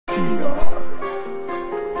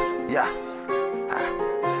Yeah.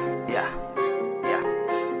 Yeah. Yeah.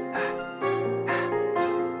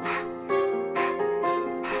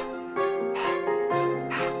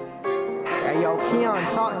 Hey yo, Keon,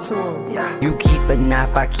 talk to him. Yeah. You keep a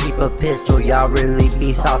knife, I keep a pistol. Y'all really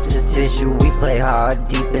be soft as tissue. We play hard,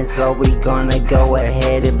 deep, and so we gonna go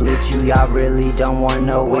ahead and blitz you. Y'all really don't want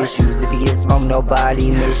no issues. If you get smoked,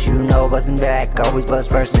 nobody miss you. No bustin' back, always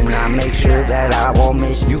bust first, and I make sure that I won't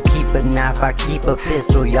miss you. You keep a knife, I keep a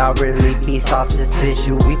pistol. Y'all really be soft as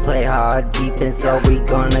tissue. We play hard, deep, and so we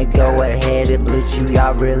gonna go ahead and blitz you.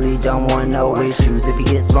 Y'all really don't want no issues. If you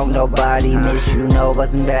get smoked, nobody miss you. No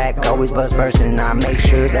bustin' back, always bust first, and I make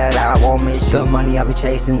sure that I won't miss you. The money I be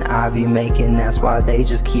chasing, I be making, that's why they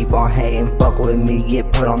just keep on hating. Fuck with me,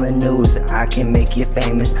 get put on the news, I can make you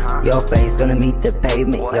famous. Your face gonna meet the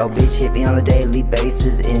pavement, yo bitch hit me on a daily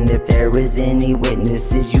basis. And if there is any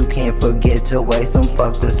witnesses, you can't forget to waste them.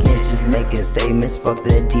 Fuck the snitches making statements, fuck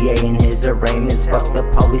the DA and his arraignments, fuck the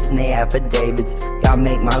police and their affidavits. Y'all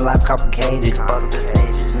make my life complicated. Fuck the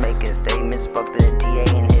snitches making statements, fuck the DA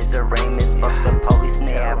and his arraignments, fuck the police and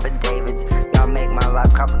their affidavits. Y'all make my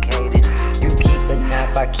life complicated. You keep a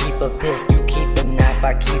knife, I keep a pistol. You keep a knife,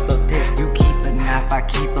 I keep a pistol. You keep a knife, I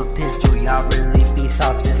keep a pistol. Y'all really be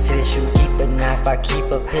soft as tissue. Keep a knife, I keep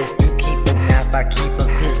a pistol. You keep a knife, I keep a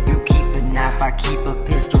pistol. You keep a knife, I keep a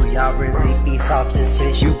pistol. Y'all really be soft as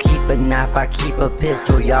tissue. You keep a knife, I keep a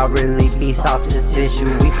pistol. Y'all really be soft as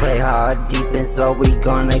tissue. We play hard, deep, and so we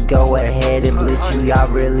gonna go ahead and blitz you. Y'all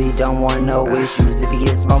really don't want no issues. If you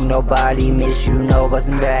get smoked, nobody miss you. No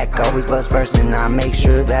bustin' back, always bust first, and I make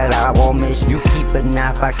sure that I won't miss you. You keep a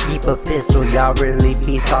knife, I keep a pistol. Y'all really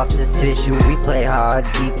be soft as tissue. We play hard,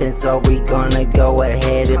 deep, and so we gonna go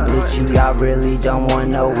ahead and blitz you. Y'all really don't want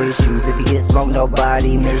no issues. If you get smoked,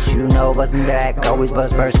 nobody miss you. No bustin' back, always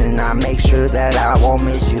bust first, and I make sure that I won't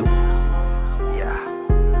miss you.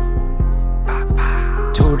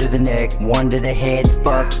 Two to the neck, one to the head.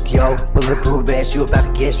 Fuck yo, bulletproof vest, you about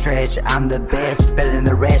to get stretched. I'm the best, better than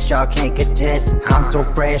the rest, y'all can't contest. I'm so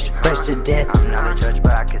fresh, fresh to death. I'm not a judge,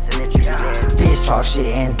 but I can send it to you dead. Bitch talk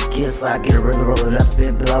shit and get slap, get a ruler, roll it up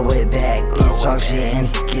and blow it back. Bitch talk shit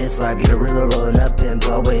and get slap, get a ruler, roll it up and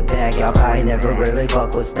blow it back. Y'all probably never really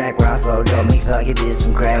fuck with stack round, so don't make like you did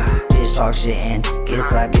some crack. Bitch talk shit and get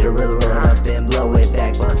slap, get a ruler, roll it up and blow it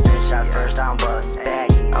back. Bust 10 shots first down, bust back.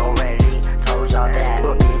 Already told y'all that.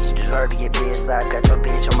 Bitch, you deserve to get bitch slapped. Got your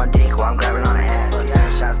bitch on my dick while I'm grabbing on the ass. Bust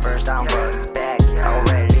 10 shots first down, bust back.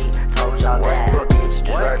 Already told y'all that. Bitch, you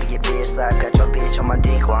deserve to get bitch slapped. Got your bitch on my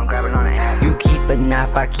dick while I'm grabbing on the ass. You keep a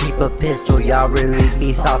knife, I keep a pistol. Y'all really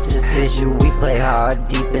be soft as tissue. We play hard,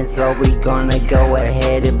 deep, and so we gonna go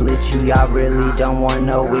ahead and blitz you. Y'all really don't want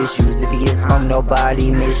no issues. If you get smoked,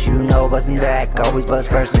 nobody miss you. No bustin' back, always bust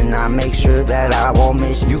first, and I make sure that I won't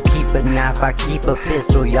miss you. You keep a knife, I keep a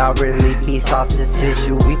pistol. Y'all really be soft as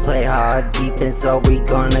tissue. We play hard, deep, and so we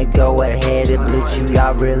gonna go ahead and blitz you.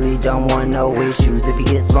 Y'all really don't want no issues. If you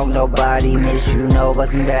get smoked, nobody miss you. No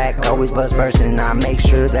bustin' back, always bust first, and I make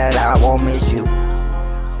sure that I won't miss you.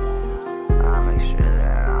 I'll make sure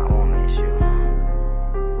that I won't miss you.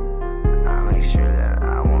 I'll make sure that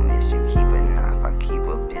I won't miss you. Keep a knife, I keep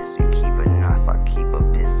a pistol. Keep a knife, I keep a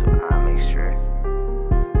pistol. I'll make sure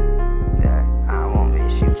that I won't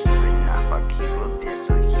miss you. Keep a knife, I keep a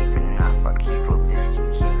pistol. Keep a knife, I keep a pistol.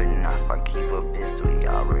 Keep a knife, I keep a pistol.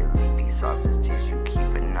 Y'all really be soft as tissue.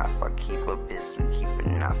 Keep a knife, I keep a pistol. Keep a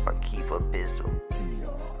knife, I keep a pistol.